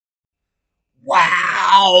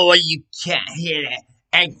Oh, you can't hit it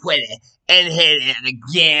and quit it and hit it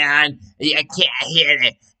again. You can't hit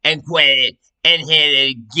it and quit it and hit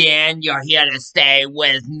it again. You're here to stay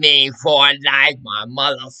with me for life, my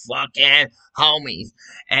motherfucking homies.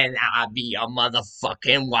 And I'll be your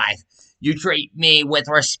motherfucking wife. You treat me with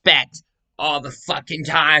respect all the fucking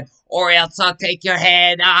time, or else I'll take your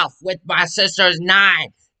head off with my sister's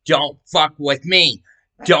knife. Don't fuck with me.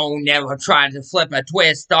 Don't ever try to flip a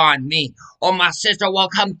twist on me, or my sister will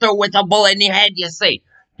come through with a bullet in your head, you see.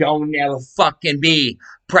 Don't ever fucking be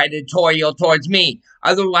predatorial towards me.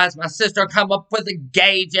 Otherwise, my sister come up with a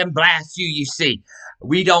gauge and blast you, you see.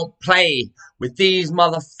 We don't play with these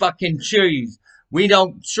motherfucking shoes. We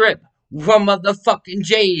don't strip from motherfucking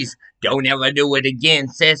J's. Don't ever do it again,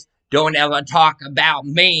 sis. Don't ever talk about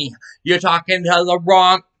me. You're talking to the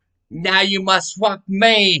wrong. Now you must fuck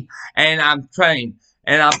me. And I'm praying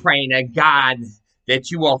to God that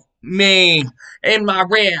you will me in my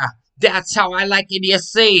rear. That's how I like it, you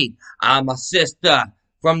see. I'm a sister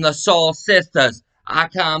from the Soul Sisters. I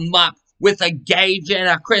come up with a gauge and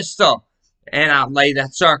a crystal, and I lay the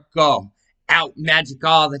circle out magic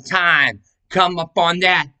all the time. Come up on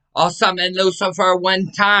that, I'll summon Lucifer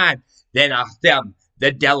one time. Then I'll stem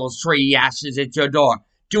the devil's tree ashes at your door.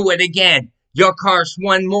 Do it again, you're cursed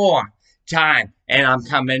one more time. And I'm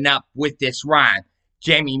coming up with this rhyme.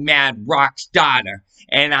 Jamie Mad Rock's daughter,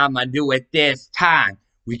 and I'ma do it this time.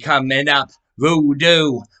 We coming up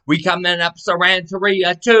voodoo. We coming up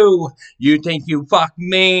Saranteria too. You think you fuck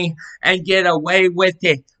me and get away with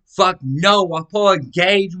it? Fuck no, I pull a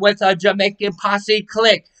gauge with a Jamaican posse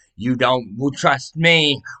click. You don't trust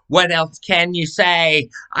me. What else can you say?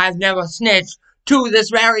 I've never snitched to this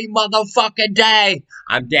very motherfucking day.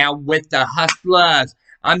 I'm down with the hustlers.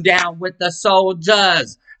 I'm down with the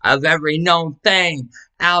soldiers of every known thing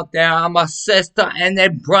out there. I'm a sister and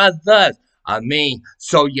they're brothers of me.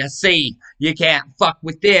 So you see, you can't fuck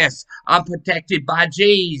with this. I'm protected by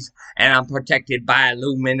G's and I'm protected by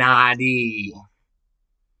Illuminati.